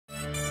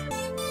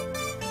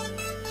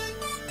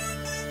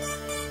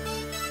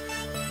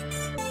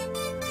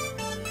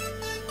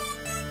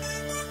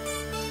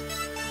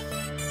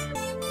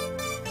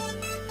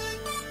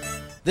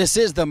This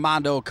is the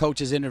Mondo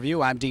Coaches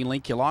Interview. I'm Dean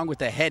Linke, along with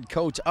the head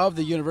coach of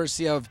the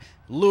University of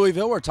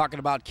Louisville. We're talking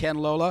about Ken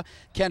Lolla.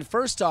 Ken,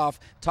 first off,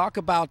 talk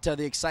about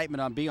the excitement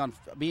on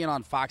being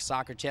on Fox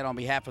Soccer Channel on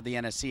behalf of the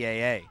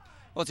NSCAA.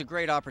 Well, it's a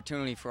great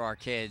opportunity for our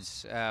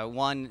kids.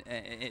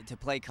 To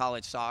play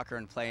college soccer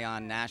and play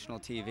on national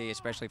TV,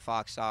 especially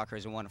Fox Soccer,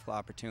 is a wonderful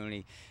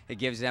opportunity. It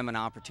gives them an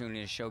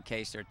opportunity to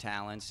showcase their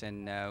talents,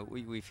 and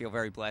we feel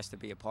very blessed to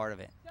be a part of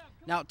it.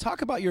 Now,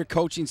 talk about your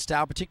coaching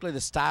style, particularly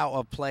the style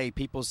of play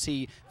people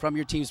see from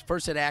your teams,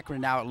 first at Akron,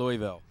 now at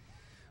Louisville.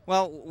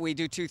 Well, we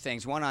do two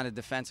things. One, on the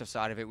defensive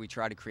side of it, we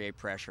try to create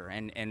pressure,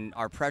 and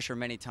our pressure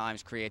many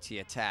times creates the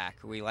attack.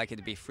 We like it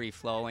to be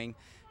free-flowing,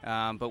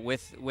 but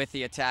with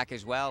the attack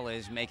as well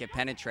is make it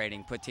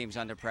penetrating, put teams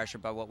under pressure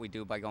by what we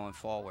do by going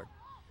forward.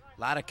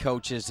 A lot of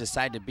coaches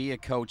decide to be a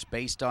coach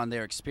based on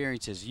their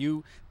experiences.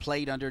 You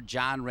played under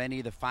John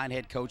Rennie, the fine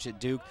head coach at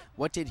Duke.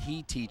 What did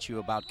he teach you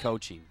about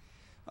coaching?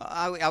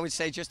 I would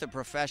say just a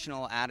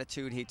professional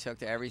attitude he took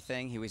to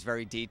everything. He was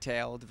very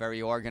detailed,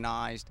 very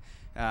organized,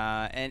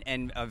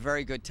 and a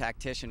very good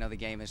tactician of the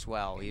game as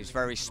well. He was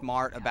very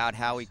smart about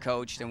how he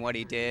coached and what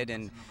he did,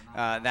 and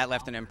that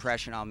left an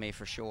impression on me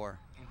for sure.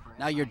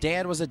 Now, your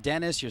dad was a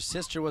dentist, your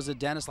sister was a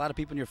dentist, a lot of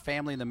people in your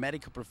family in the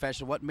medical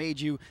profession. What made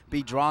you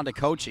be drawn to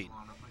coaching?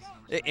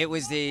 It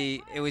was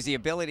the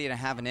ability to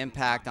have an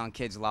impact on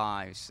kids'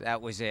 lives.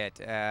 That was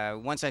it.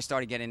 Once I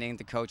started getting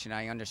into coaching,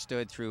 I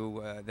understood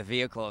through the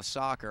vehicle of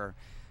soccer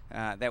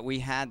that we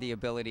had the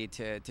ability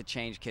to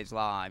change kids'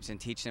 lives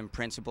and teach them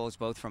principles,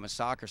 both from a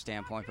soccer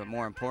standpoint, but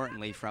more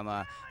importantly from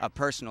a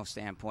personal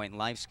standpoint and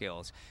life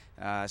skills.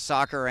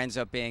 Soccer ends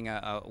up being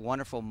a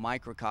wonderful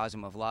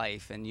microcosm of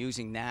life, and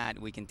using that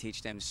we can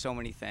teach them so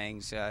many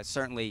things,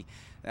 certainly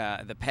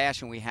the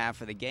passion we have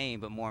for the game,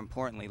 but more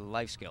importantly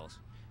life skills.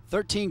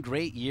 13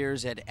 great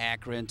years at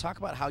Akron. Talk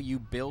about how you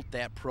built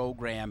that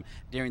program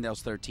during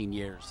those 13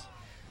 years.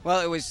 Well,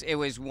 it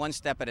was one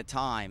step at a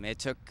time. It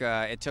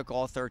took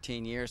all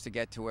 13 years to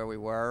get to where we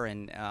were,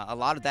 and a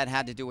lot of that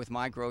had to do with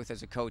my growth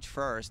as a coach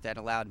first. That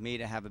allowed me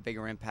to have a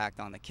bigger impact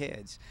on the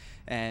kids,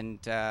 and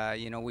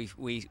you know,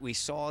 we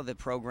saw the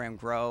program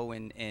grow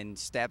in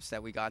steps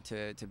that we got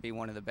to be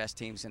one of the best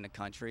teams in the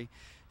country,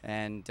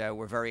 and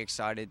we're very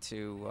excited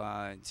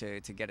to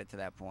get it to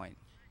that point.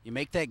 You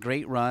make that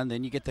great run,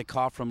 then you get the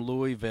call from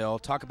Louisville.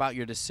 Talk about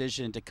your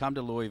decision to come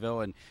to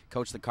Louisville and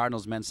coach the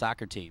Cardinals men's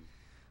soccer team.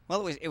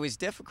 Well, it was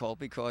difficult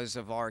because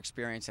of our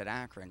experience at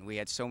Akron. We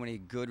had so many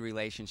good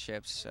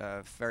relationships,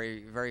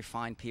 very, very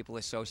fine people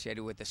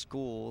associated with the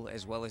school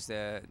as well as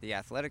the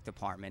athletic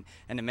department,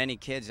 and the many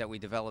kids that we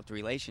developed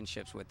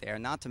relationships with there.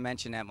 Not to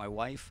mention that my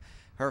wife,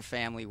 her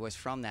family was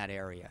from that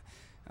area.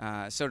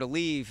 So to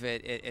leave,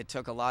 it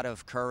took a lot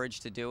of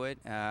courage to do it.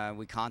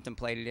 We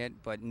contemplated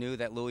it, but knew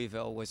that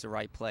Louisville was the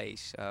right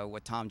place.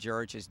 What Tom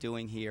George is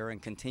doing here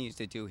and continues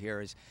to do here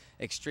is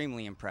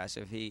extremely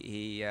impressive.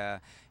 He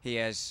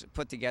has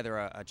put together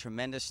a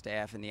tremendous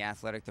staff in the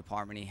athletic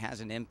department. He has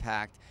an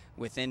impact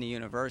within the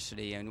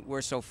university, and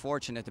we're so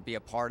fortunate to be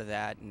a part of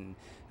that. And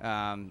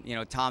you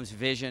know, Tom's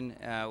vision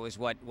was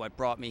what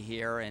brought me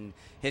here, and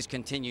his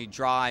continued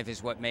drive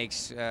is what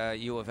makes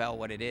U of L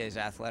what it is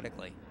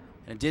athletically.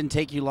 It didn't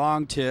take you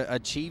long to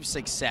achieve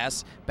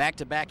success.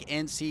 Back-to-back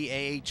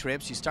NCAA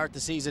trips. You start the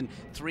season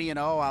 3-0,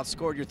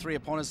 outscored your three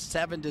opponents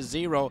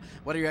 7-0.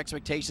 What are your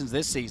expectations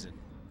this season?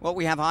 Well,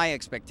 we have high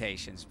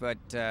expectations, but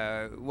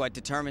what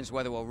determines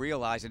whether we'll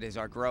realize it is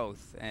our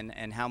growth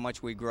and how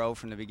much we grow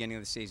from the beginning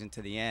of the season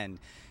to the end.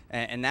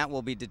 And that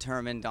will be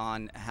determined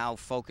on how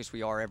focused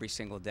we are every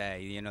single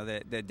day. You know,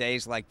 the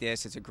days like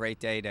this, it's a great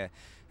day to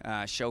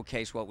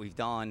showcase what we've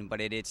done, but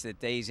it's the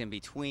days in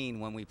between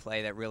when we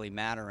play that really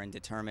matter and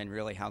determine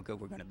really how good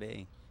we're going to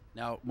be.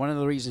 Now, one of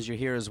the reasons you're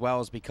here as well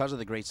is because of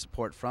the great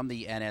support from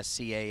the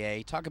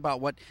NSCAA. Talk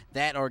about what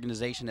that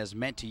organization has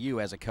meant to you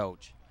as a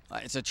coach.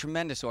 It's a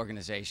tremendous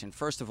organization.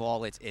 First of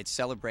all, it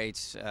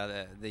celebrates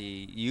the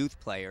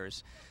youth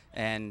players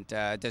and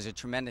does a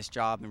tremendous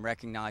job in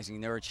recognizing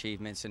their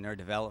achievements and their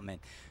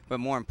development. But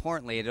more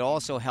importantly, it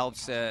also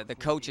helps the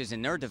coaches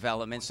in their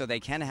development so they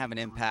can have an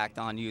impact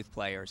on youth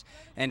players.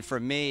 And for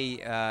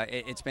me,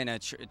 it's been a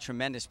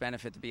tremendous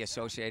benefit to be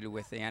associated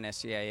with the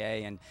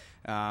NSCAA. And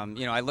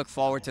you know, I look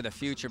forward to the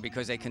future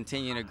because they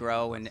continue to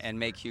grow and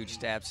make huge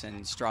steps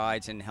and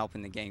strides in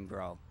helping the game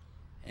grow.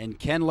 And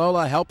Ken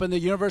Lolla helping the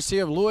University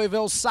of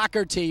Louisville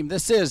soccer team.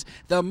 This is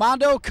the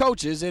Mondo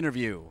Coaches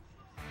Interview.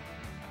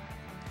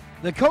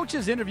 The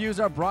coaches' interviews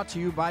are brought to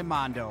you by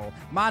Mondo.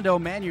 Mondo,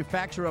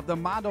 manufacturer of the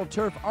Mondo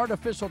Turf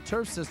artificial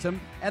turf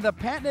system and the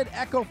patented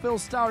EcoFill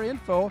Star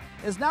Info,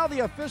 is now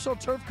the official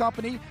turf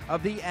company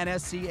of the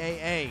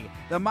NSCAA.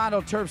 The Mondo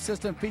Turf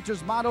system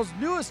features Mondo's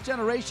newest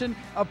generation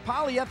of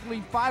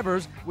polyethylene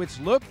fibers, which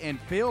look and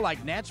feel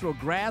like natural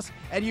grass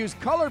and use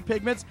color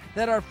pigments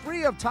that are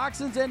free of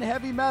toxins and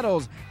heavy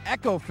metals.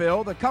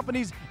 EcoFill, the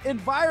company's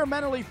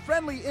environmentally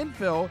friendly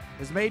infill,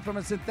 is made from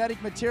a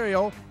synthetic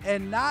material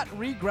and not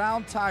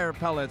reground tire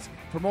pellets.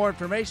 For more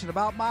information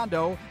about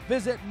Mondo,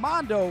 visit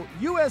mondousa.com.